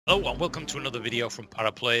Hello and welcome to another video from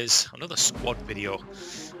Paraplayers, another squad video.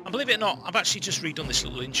 And believe it or not, I've actually just redone this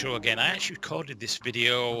little intro again. I actually recorded this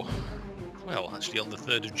video, well, actually on the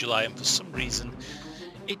 3rd of July, and for some reason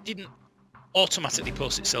it didn't automatically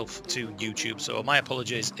post itself to YouTube. So my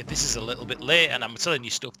apologies if this is a little bit late and I'm telling you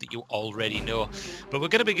stuff that you already know. But we're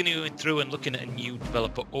going to be going through and looking at a new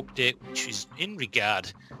developer update, which is in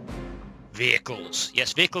regard vehicles.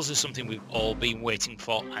 Yes, vehicles is something we've all been waiting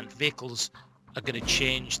for, and vehicles are going to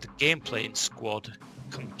change the gameplay in Squad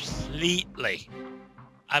completely.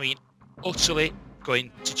 I mean, utterly going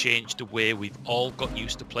to change the way we've all got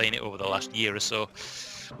used to playing it over the last year or so.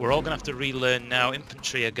 We're all going to have to relearn now.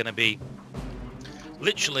 Infantry are going to be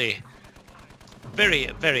literally very,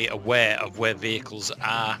 very aware of where vehicles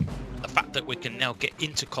are. The fact that we can now get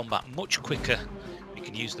into combat much quicker. We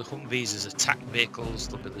can use the Humvees as attack vehicles.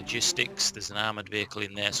 There'll be logistics. There's an armoured vehicle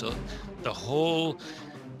in there. So the whole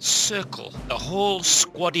circle, the whole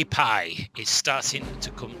squaddy pie is starting to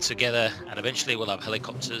come together, and eventually we'll have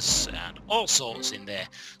helicopters and all sorts in there.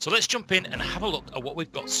 So let's jump in and have a look at what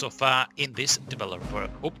we've got so far in this developer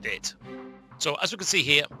update. So as we can see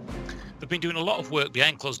here, they've been doing a lot of work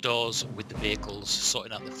behind closed doors with the vehicles,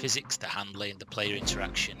 sorting out the physics, the handling, the player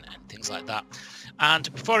interaction and things like that.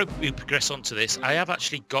 And before we progress on to this, I have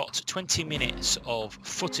actually got 20 minutes of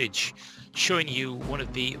footage showing you one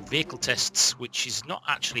of the vehicle tests, which is not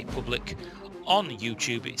actually public on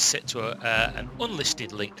YouTube. It's set to an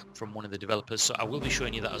unlisted link from one of the developers, so I will be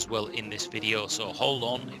showing you that as well in this video. So hold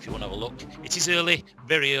on if you want to have a look. It is early,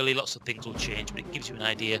 very early, lots of things will change, but it gives you an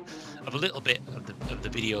idea of a little bit of the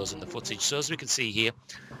videos and the footage. So as we can see here,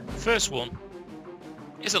 first one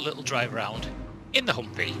is a little drive around in the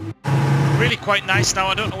Humvee. Really quite nice. Now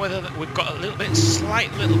I don't know whether we've got a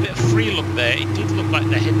slight little bit of free look there. It did look like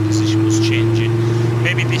the head position was changing.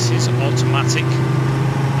 Maybe this is automatic.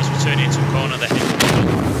 As we turn into a corner, the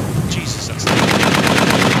head. Jesus, that's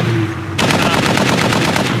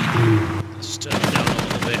let's turn it down a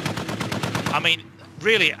little bit. I mean,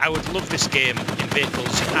 really, I would love this game in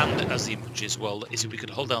vehicles and as the infantry as well, is if we could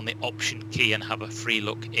hold down the option key and have a free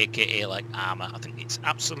look, aka like armour. I think it's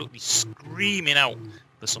absolutely screaming out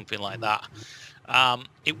for something like that.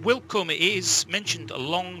 It will come. It is mentioned a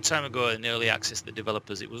long time ago in early access to the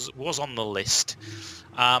developers. It was on the list,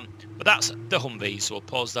 but that's the Humvee, so I'll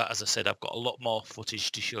pause that. As I said, I've got a lot more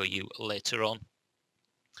footage to show you later on.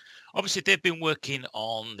 Obviously, they've been working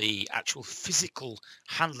on the actual physical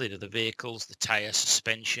handling of the vehicles, the tyre,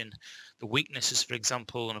 suspension, the weaknesses, for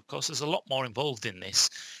example, and of course there's a lot more involved in this.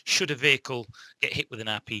 Should a vehicle get hit with an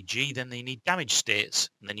RPG, then they need damage states,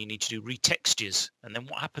 and then you need to do retextures. And then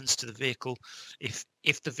what happens to the vehicle if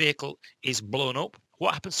the vehicle is blown up?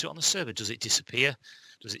 What happens to it on the server? Does it disappear?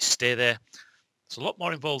 Does it stay there? It's a lot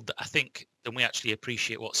more involved, I think, than we actually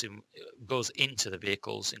appreciate goes into the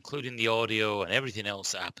vehicles, including the audio and everything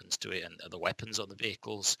else that happens to it, and the weapons on the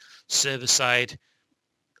vehicles, server side,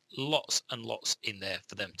 lots and lots in there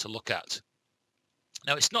for them to look at.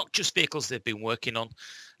 Now, it's not just vehicles they've been working on.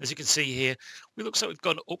 As you can see here, it looks like we've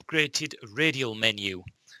got an upgraded radial menu.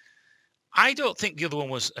 I don't think the other one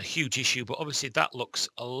was a huge issue, but obviously that looks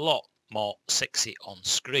a lot more sexy on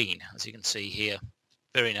screen, as you can see here.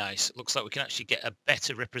 Very nice. It looks like we can actually get a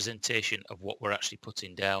better representation of what we're actually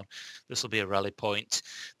putting down. This will be a rally point.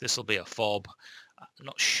 This will be a fob. I'm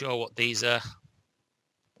not sure what these are.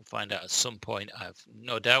 We'll find out at some point, I have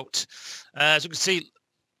no doubt. As you can see,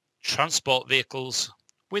 transport vehicles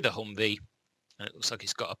with a Humvee. And it looks like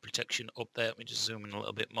it's got a protection up there. Let me just zoom in a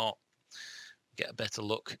little bit more. Get a better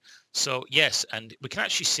look. So, yes, and we can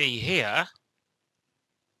actually see here,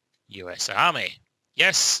 US Army.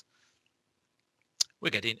 Yes. We're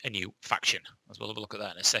getting a new faction, as we'll have a look at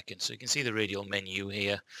that in a second. So you can see the radial menu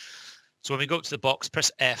here. So when we go up to the box,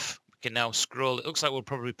 press F, we can now scroll. It looks like we'll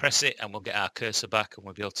probably press it and we'll get our cursor back and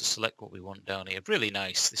we'll be able to select what we want down here. Really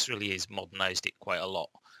nice. This really is modernized it quite a lot.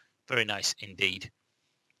 Very nice indeed.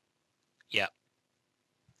 Yeah.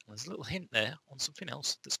 There's a little hint there on something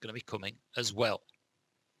else that's going to be coming as well.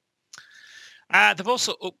 They've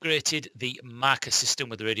also upgraded the marker system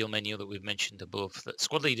with the radial menu that we've mentioned above, that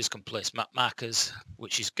squad leaders can place map markers,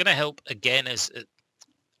 which is going to help again as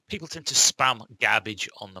people tend to spam garbage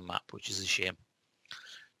on the map, which is a shame.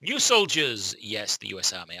 New soldiers, yes, the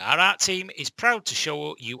US Army. Our art team is proud to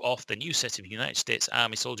show you off the new set of United States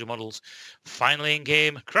Army soldier models, finally in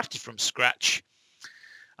game, crafted from scratch,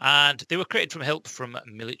 and they were created from help from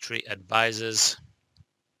military advisors.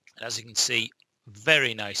 As you can see,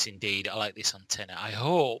 very nice indeed. I like this antenna. I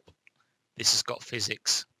hope this has got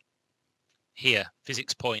physics. Here,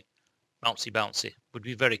 physics point, bouncy bouncy. Would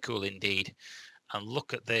be very cool indeed. And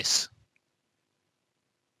look at this.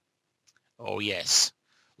 Oh yes.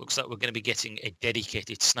 looks like we're going to be getting a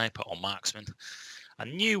dedicated sniper or marksman. A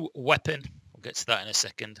new weapon, we'll get to that in a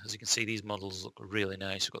second. As you can see, these models look really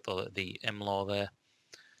nice. We've got the M-Law there.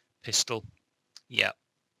 Pistol. Yeah,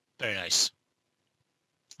 very nice.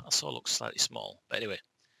 Also looks slightly small, but anyway.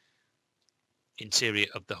 Interior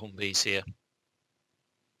of the Humvees here.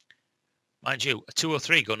 Mind you, a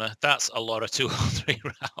 203 gunner, that's a lot of 203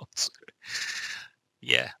 rounds.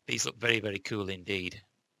 Yeah, these look very, very cool indeed.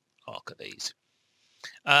 Oh, look at these.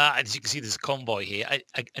 As you can see, there's a convoy here.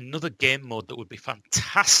 Another game mode that would be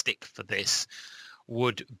fantastic for this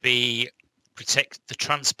would be protect the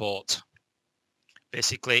transport.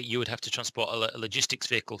 Basically, you would have to transport a logistics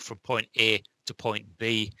vehicle from point A to point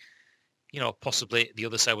B. You know, possibly the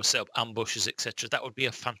other side would set up ambushes, etc. That would be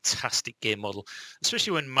a fantastic game model,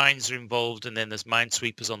 especially when mines are involved and then there's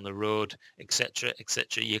minesweepers on the road, etc.,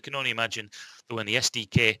 etc. You can only imagine that when the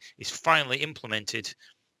SDK is finally implemented,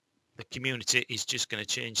 the community is just going to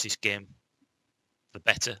change this game for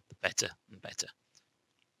better, and better.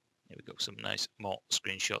 Here we go, some nice more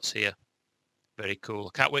screenshots here. Very cool.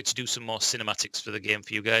 I can't wait to do some more cinematics for the game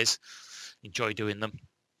for you guys. Enjoy doing them.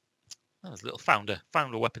 Oh, there's a little founder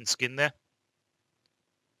weapon skin there.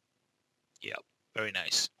 Yeah, very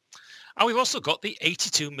nice. And we've also got the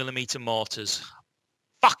 82mm mortars.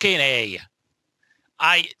 Fucking A.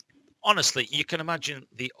 Honestly, you can imagine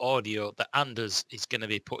the audio that Anders is going to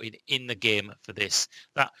be putting in the game for this.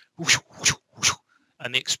 That whoosh, whoosh, whoosh,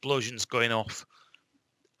 and the explosions going off.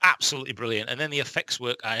 Absolutely brilliant. And then the effects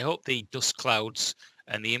work. I hope the dust clouds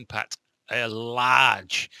and the impact are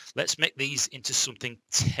large. Let's make these into something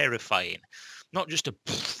terrifying. Not just a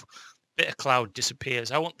bit of cloud disappears.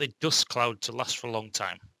 I want the dust cloud to last for a long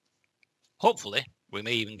time. Hopefully, we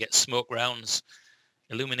may even get smoke rounds,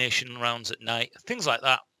 illumination rounds at night, things like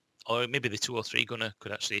that. Or maybe the 203 gunner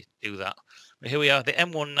could actually do that. But here we are, the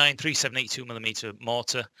M19 3782mm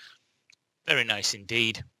mortar. Very nice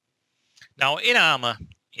indeed. Now, in armor,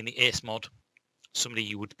 in the Ace mod,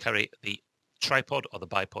 you would carry the tripod, or the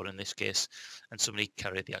bipod in this case, and somebody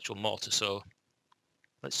carry the actual mortar. So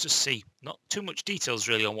let's just see. Not too much details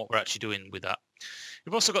really on what we're actually doing with that.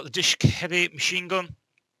 We've also got the Dishk heavy machine gun.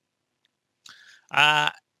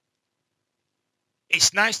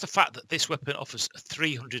 It's nice the fact that this weapon offers a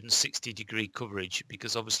 360-degree coverage,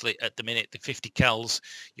 because obviously at the minute, the 50 cals,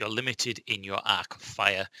 you're limited in your arc of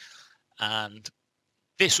fire. And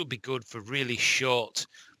this would be good for really short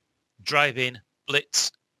drive in,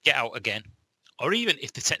 blitz, get out again. Or even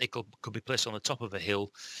if the technical could be placed on the top of a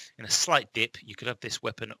hill in a slight dip, you could have this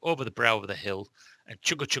weapon over the brow of the hill and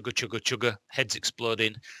chugga, chugga, chugga, chugga, heads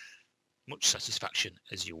exploding. Much satisfaction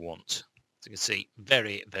as you want. As you can see,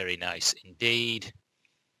 very, very nice indeed.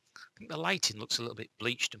 I think the lighting looks a little bit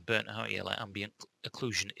bleached and burnt out here, like ambient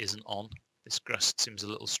occlusion isn't on. This grass seems a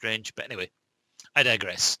little strange, but anyway, I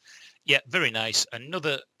digress. Yeah, very nice.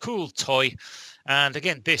 Another cool toy. And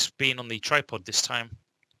again, this being on the tripod this time,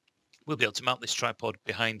 we'll be able to mount this tripod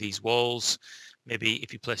behind these walls. Maybe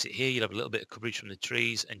if you place it here, you'll have a little bit of coverage from the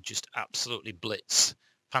trees and just absolutely blitz.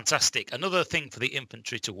 Fantastic. Another thing for the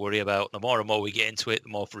infantry to worry about. The more and more we get into it, the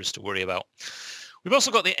more for us to worry about. We've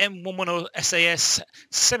also got the M110 SAS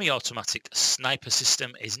semi-automatic sniper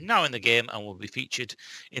system is now in the game and will be featured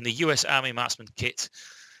in the US Army Marksman Kit.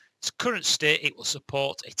 Its current state, it will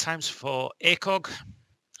support a ×4 ACOG,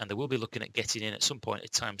 and they will be looking at getting in at some point a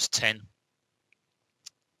 ×10.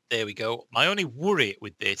 There we go. My only worry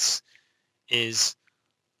with this is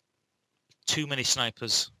too many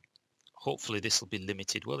snipers. Hopefully this will be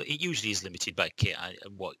limited. Well, it usually is limited by kit.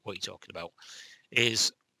 What you're talking about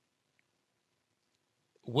is,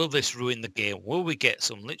 will this ruin the game? Will we get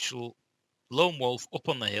some literal lone wolf up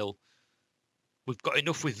on the hill? We've got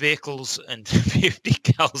enough with vehicles and 50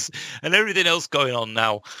 cals and everything else going on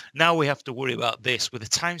now. Now we have to worry about this. With a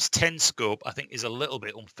 ×10 scope, I think is a little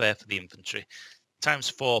bit unfair for the infantry.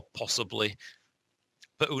 ×4 possibly,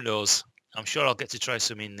 but who knows? I'm sure I'll get to try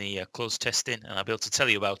some in the closed testing, and I'll be able to tell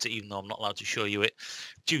you about it, even though I'm not allowed to show you it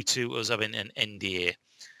due to us having an NDA.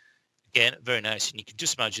 Again, very nice, and you can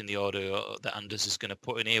just imagine the audio that Anders is going to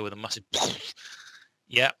put in here with a massive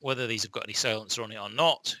yeah, whether these have got any silencer on it or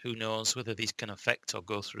not, who knows, whether these can affect or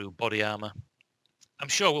go through body armor. I'm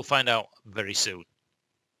sure we'll find out very soon.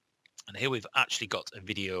 And here we've actually got a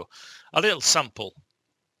video, a little sample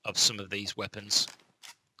of some of these weapons.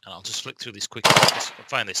 And I'll just flick through this quickly, just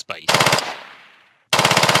find this space.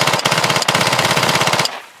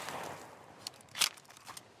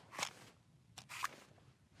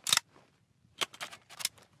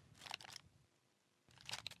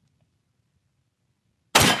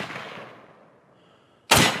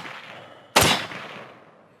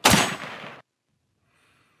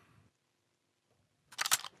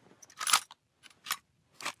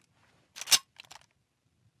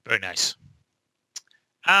 Very nice.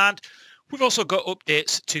 And we've also got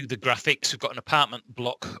updates to the graphics. We've got an apartment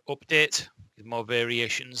block update with more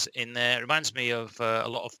variations in there. It reminds me of a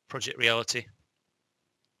lot of Project Reality.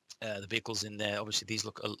 The vehicles in there, obviously these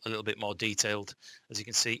look a little bit more detailed. As you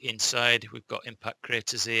can see inside, we've got impact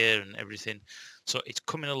craters here and everything. So it's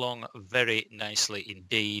coming along very nicely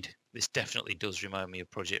indeed. This definitely does remind me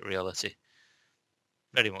of Project Reality.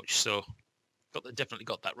 Very much so. Definitely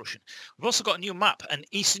got that Russian. We've also got a new map, an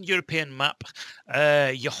Eastern European map.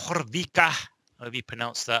 Johorvika, however you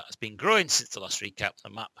pronounce that, has been growing since the last recap.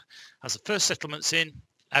 The map has the first settlements in,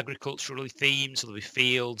 agriculturally themed, so there'll be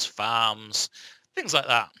fields, farms, things like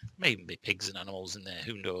that. May even be pigs and animals in there,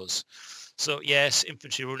 who knows. So yes,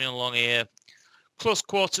 infantry running along here. Close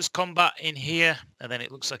quarters combat in here, and then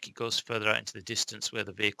it looks like it goes further out into the distance where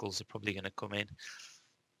the vehicles are probably going to come in.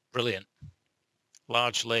 Brilliant.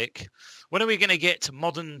 Large lake. When are we going to get to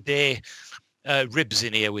modern day ribs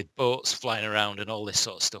in here with boats flying around and all this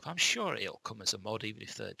sort of stuff? I'm sure it'll come as a mod, even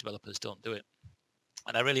if the developers don't do it.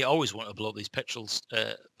 And I really always want to blow up these petrol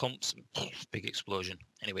pumps. Big explosion.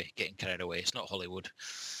 Anyway, getting carried away. It's not Hollywood.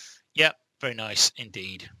 Yeah, very nice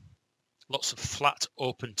indeed. Lots of flat,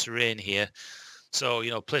 open terrain here. So,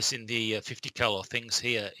 you know, placing the 50 cal or things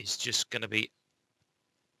here is just going to be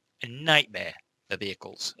a nightmare.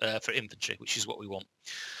 Vehicles for infantry, which is what we want.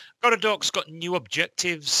 Gorodok's got new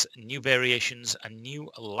objectives, new variations, and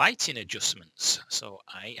new lighting adjustments. So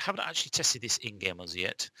I haven't actually tested this in-game as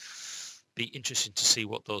yet. Be interesting to see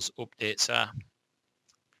what those updates are.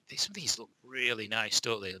 Some of these look really nice,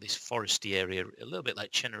 don't they? This foresty area, a little bit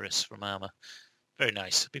like Cheneris from Arma. Very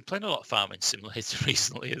nice. I've been playing a lot of Farming Simulator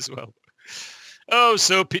recently as well. Oh,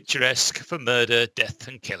 so picturesque for murder, death,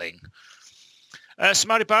 and killing.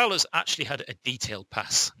 Samari Bowler's actually had a detail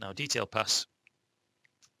pass. Now, detail pass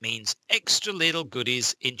means extra little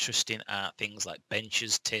goodies, interesting art, things like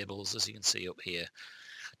benches, tables, as you can see up here.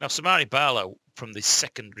 Now, Samari Bowler, from the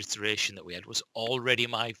second iteration that we had, was already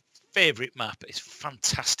my favourite map. It's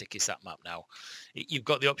fantastic, is that map now. You've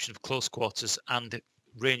got the option of close quarters and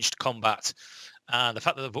ranged combat. And the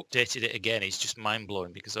fact that they've updated it again is just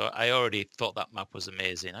mind-blowing, because I already thought that map was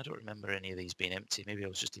amazing. I don't remember any of these being empty. Maybe I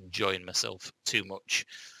was just enjoying myself too much.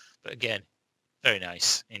 But again, very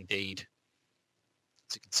nice indeed.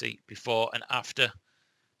 As you can see, before and after.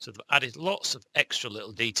 So they've added lots of extra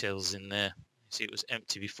little details in there. See, it was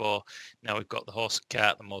empty before. Now we've got the horse and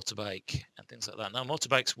cart, the motorbike, and things like that. Now,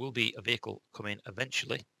 motorbikes will be a vehicle coming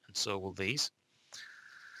eventually, and so will these.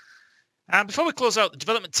 And before we close out, the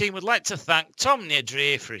development team would like to thank Tom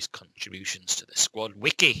Nedry for his contributions to the squad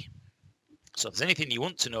wiki. So if there's anything you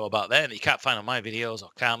want to know about there that you can't find on my videos or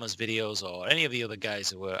Karma's videos or any of the other guys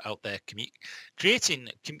who are out there creating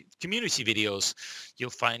community videos,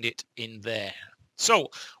 you'll find it in there. So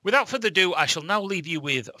without further ado, I shall now leave you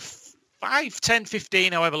with 5, 10,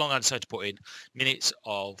 15, however long I decide to put in, minutes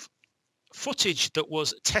of footage that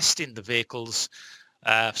was testing the vehicles.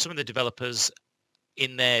 Some of the developers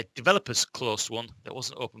in their developers closed one that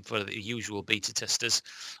wasn't open for the usual beta testers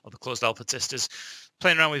or the closed alpha testers,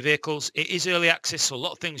 playing around with vehicles. It is early access, so a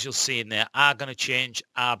lot of things you'll see in there are going to change,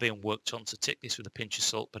 are being worked on, so take this with a pinch of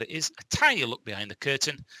salt, but it is a tiny look behind the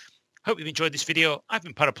curtain. Hope you've enjoyed this video. I've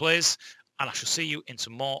been Paraplayers, and I shall see you in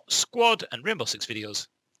some more Squad and Rainbow Six videos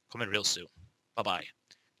coming real soon. Bye-bye.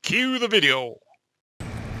 Cue the video.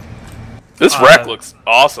 This wreck looks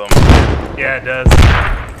awesome. Yeah, it does.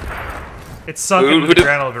 It's sunk into the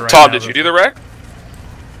ground a little bit right Tom, now, did you do the wreck?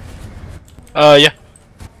 Yeah.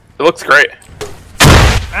 It looks great.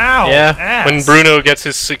 Ow! Yeah, ass. when Bruno gets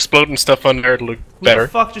his exploding stuff on there, it'll look better. Who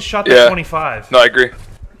the fuck just shot that 25? No, I agree.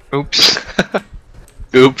 Oops.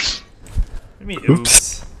 Oops. What do you mean,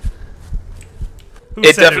 oops? Who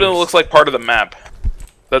It said definitely oops? looks like part of the map.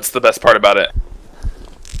 That's the best part about it.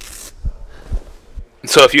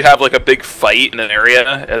 So if you have like a big fight in an area,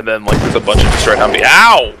 and then like there's a bunch of destroyed Humvee.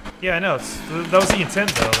 Ow! Yeah, I know. That was the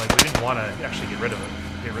intent, though. Like, we didn't want to actually get rid of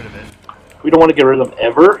it. We don't want to get rid of them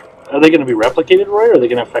ever? Are they going to be replicated, Roy, or are they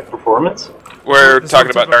going to affect performance? We're This is talking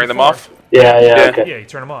what about we turning them before. off. Yeah, Yeah. okay. Yeah, you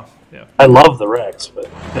turn them off. Yeah. I love the Rex, but...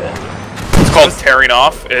 Yeah. It's called tearing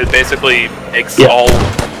off. It basically makes all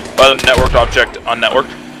networked object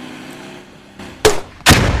unnetworked.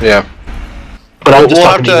 Yeah. But I'm just We'll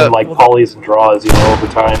talking have to- even like polys and draws, you know, over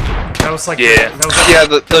time. That was like... Yeah. That was like, Yeah,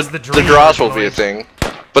 that was the dream draws will be originally. a thing.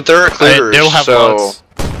 But there are occluders, They'll have so... logs.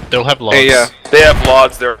 They'll have logs. Hey, yeah. They have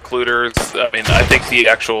logs, they're occluders. I mean, I think the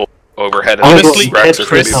actual overhead of Honestly, this Rex is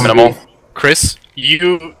going to be Chris- minimal. Chris,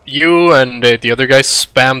 you and the other guys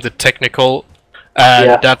spam the technical, and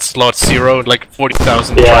Yeah. that's slot 0, like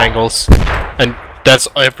 40,000 Yeah. triangles, and that's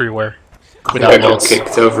everywhere. I Without got logs.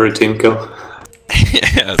 kicked over a team kill.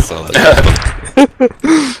 Yeah, I saw that.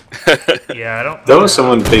 Yeah, I don't. There was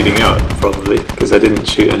someone bleeding out, probably, because I didn't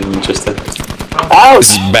shoot him just then. This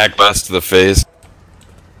is backblast to the face.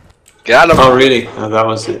 Got him. Oh, really? Oh, that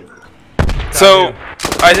was it. So,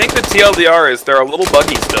 I think the TLDR is they're a little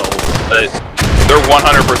buggy still, but they're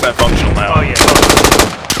 100% functional now. Oh yeah.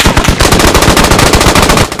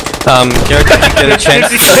 Garrett, did you get a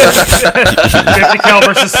chance? 50 cal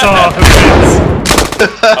versus saw. Who wins?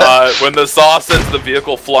 When the saw sends the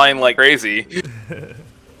vehicle flying like crazy.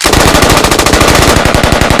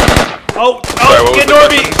 Oh, Sorry, what was get the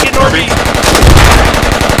Norby! question? Get Norby!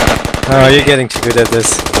 Oh, you're getting too good at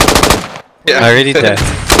this. Yeah. I really did. Did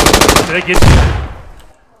I get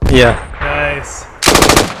you? Yeah. Nice.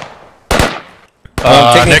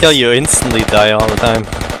 Technically, you instantly die all the time.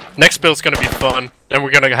 Next build's gonna be fun. Then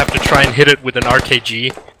we're gonna have to try and hit it with an RKG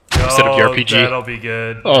instead of the RPG. That'll be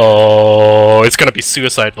good. Oh, it's gonna be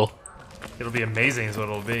suicidal. It'll be amazing is what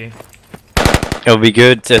it'll be. It'll be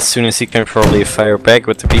good as soon as you can probably fire back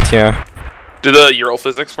with the BTR. Do the Ural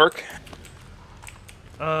physics work?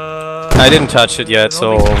 I didn't touch it yet,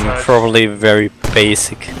 so probably very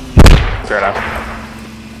basic. Fair enough.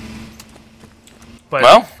 But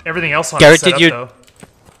Well, everything else on Garrett, it set did you- though.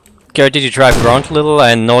 Garrett, did you drive around a little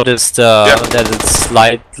and noticed that it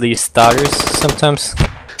slightly stutters sometimes?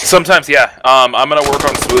 Sometimes, yeah. I'm gonna work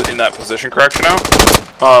on smoothing that position correction out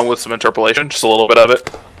with some interpolation, just a little bit of it,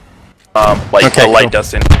 like Okay, the light cool.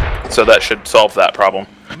 dusting. So that should solve that problem.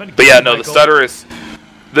 But yeah, no, the stutter is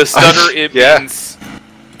the stutter. It Yeah. means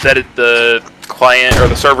that the client or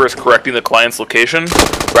the server is correcting the client's location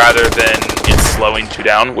rather than it's slowing too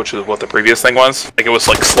down, which is what the previous thing was. Like it was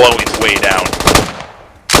like slowing way down.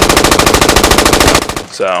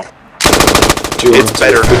 So Do you It's want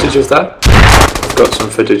better. footage of that? I've got some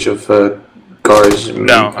footage of cars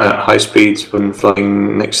No, at high speeds when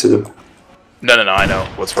flying next to them. no, I know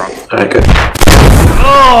what's wrong. Alright, good.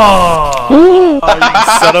 Oh!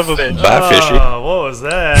 Son of a bitch. Bye, Fishy. Oh, what was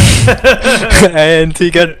that? And he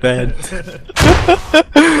got banned.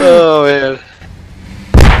 Oh man.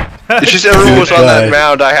 It's just everyone was on that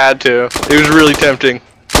mound, I had to. It was really tempting.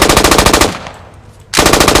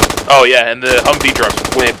 Oh yeah, and the Humvee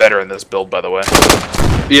drops way better in this build, by the way.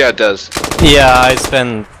 Yeah, it does. Yeah, I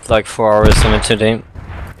spent like 4 hours on it today.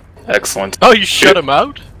 Excellent. Oh, you shut him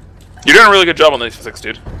out? You're doing a really good job on these physics,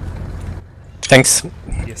 dude. Thanks.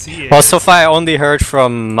 Yes, he is. Well, so far I only heard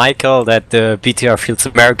from Michael that the BTR feels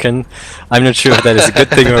American. I'm not sure if that is a good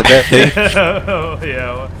thing or a bad thing. Oh,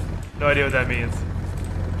 yeah, well, no idea what that means.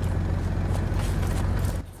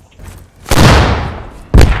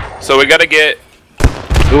 So we gotta get.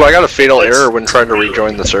 Ooh, I got a fatal error when trying to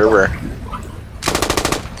rejoin the server.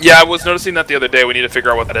 Yeah, I was noticing that the other day. We need to figure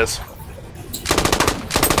out what that is.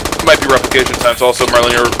 Might be replication times. Also,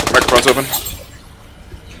 Marlon, your microphone's open.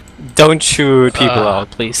 Don't shoot people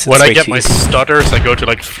out, please. When It's I way get too my easy. stutters, I go to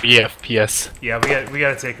like 3 FPS. Yeah, we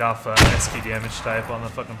gotta take off SQ damage type on the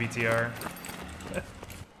fucking BTR.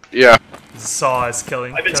 Yeah. Saw is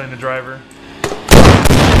killing the driver.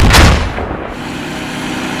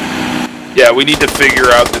 Yeah, we need to figure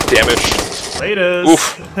out the damage. Latest.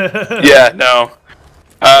 Oof. Yeah, no.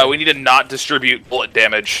 We need to not distribute bullet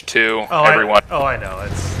damage to everyone. I know.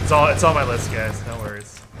 It's on my list, guys. No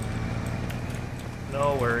worries.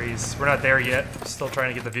 No worries. We're not there yet. Still trying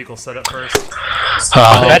to get the vehicle set up first.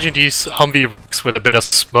 Imagine these Humvee wrecks with a bit of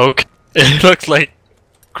smoke. It looks like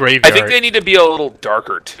graveyard. I think they need to be a little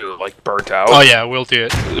darker too, like burnt out. Oh yeah, we'll do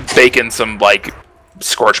it. Bake in some like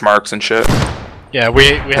scorch marks and shit. Yeah, we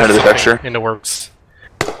have Under the something texture. in the works.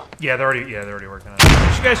 Yeah, they're already working on it.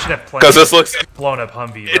 You guys should have plenty. 'Cause this looks- blown up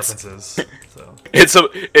Humvee references. So. It's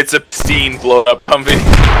a pristine blow up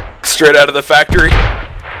Humvee, straight out of the factory.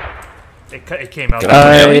 It came out.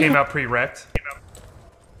 I- It came out pre-wrecked.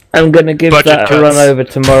 I'm gonna give Budget that a run cuts. over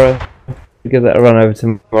tomorrow. Give that a run over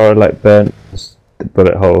tomorrow, like burnt the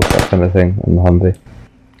bullet holes, that kind of thing on the Humvee.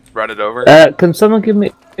 Run it over. Can someone give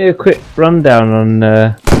me a quick rundown on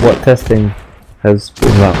what testing has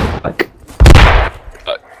been like?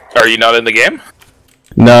 Are you not in the game?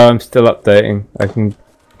 No, I'm still updating. I can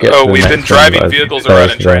get. Oh, to the we've been next one, but driving I vehicles think around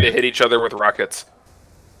and trying to Thursday. hit each other with rockets.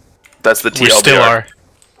 That's the TLDR. We still are.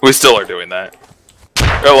 We still are doing that.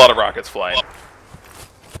 There are a lot of rockets flying.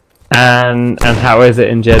 And how is it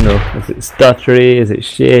in general? Is it stuttery? Is it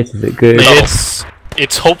shit? Is it good?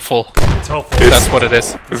 It's hopeful. It's hopeful. That's what it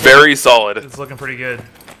is. Very solid. It's looking pretty good.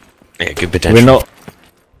 Yeah, good potential.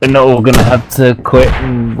 We're not all gonna have to quit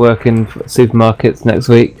and work in supermarkets next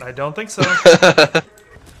week. I don't think so.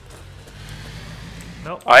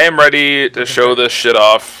 Nope. I am ready to show this shit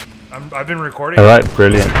off. I've been recording. All right,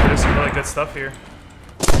 brilliant. There's some really good stuff here.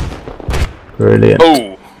 Brilliant.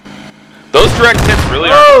 Oh, those direct hits really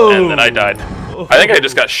are. And then I died. I think I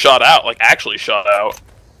just got shot out, like actually shot out.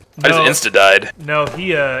 I just insta died. No,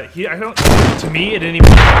 he. I don't. To me, it didn't even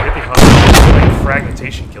hit the hospital. Like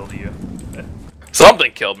fragmentation killed you.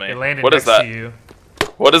 Something killed me. It landed What next is that? to you.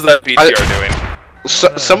 What is that PTR doing?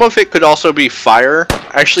 Some of it could also be fire.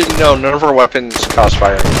 Actually, no, none of our weapons cause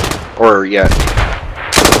fire. Or yet.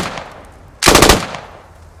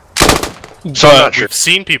 So I'm not sure. We've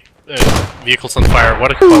seen vehicles on fire.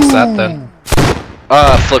 What caused that then?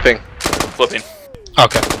 Flipping. Flipping.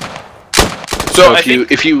 Okay. So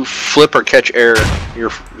if you flip or catch air,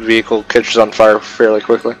 your vehicle catches on fire fairly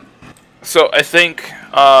quickly. So I think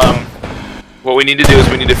what we need to do is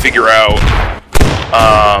we need to figure out.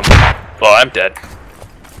 Well, I'm dead.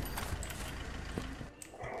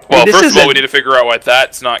 Well, first of all, we need to figure out why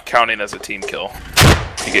that's not counting as a team kill.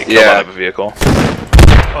 You get killed out of a vehicle.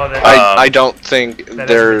 I don't think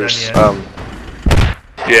there's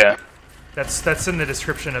yeah. That's in the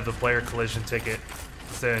description of the player collision ticket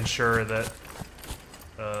to ensure that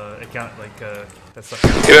it count that's like.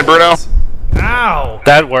 Get in, Bruno. Ow!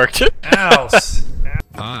 That worked. Ow!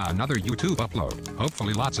 Another YouTube upload.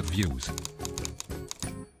 Hopefully lots of views.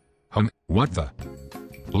 What the?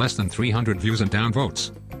 Less than 300 views and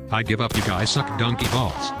downvotes. I give up, you guys suck donkey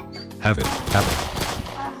balls. Have it, have it.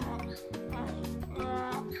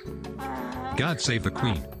 God save the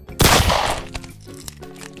Queen.